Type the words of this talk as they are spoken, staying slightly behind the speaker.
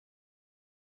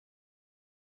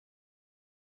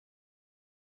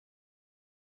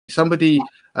somebody,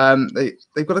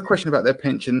 they've got a question about their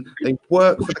pension. They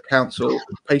work for the council,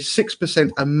 pay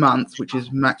 6% a month, which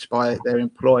is matched by their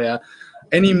employer.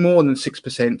 Any more than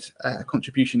 6%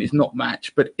 contribution is not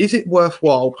matched. But is it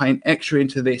worthwhile paying extra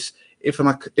into this if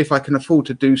I can afford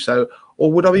to do so,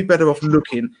 or would I be better off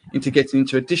looking into getting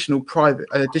into additional private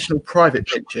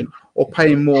pension, or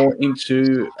paying more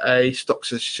into a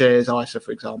stocks and shares ISA,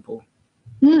 for example?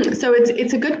 So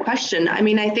it's a good question. I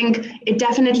mean, I think it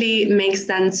definitely makes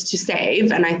sense to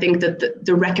save, and I think that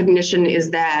the recognition is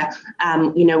there,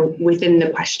 within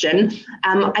the question.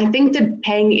 I think that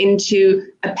paying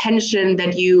into a pension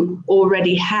that you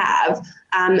already have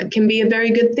can be a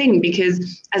very good thing,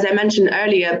 because, as I mentioned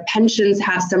earlier, pensions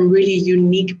have some really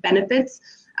unique benefits.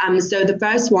 So the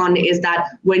first one is that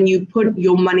when you put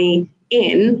your money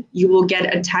in, you will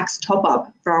get a tax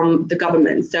top-up from the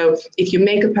government. So if you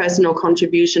make a personal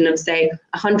contribution of, say,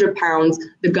 £100,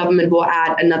 the government will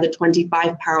add another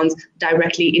 £25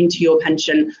 directly into your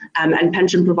pension, and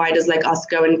pension providers like us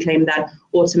go and claim that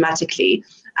automatically.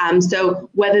 So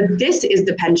whether this is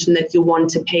the pension that you want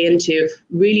to pay into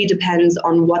really depends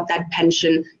on what that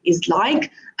pension is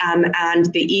like,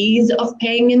 and the ease of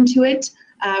paying into it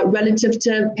relative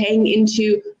to paying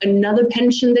into another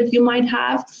pension that you might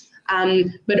have.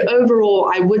 But overall,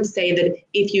 I would say that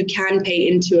if you can pay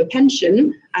into a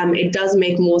pension, it does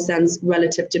make more sense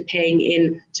relative to paying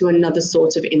in to another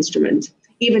sort of instrument,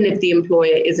 even if the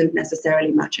employer isn't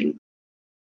necessarily matching.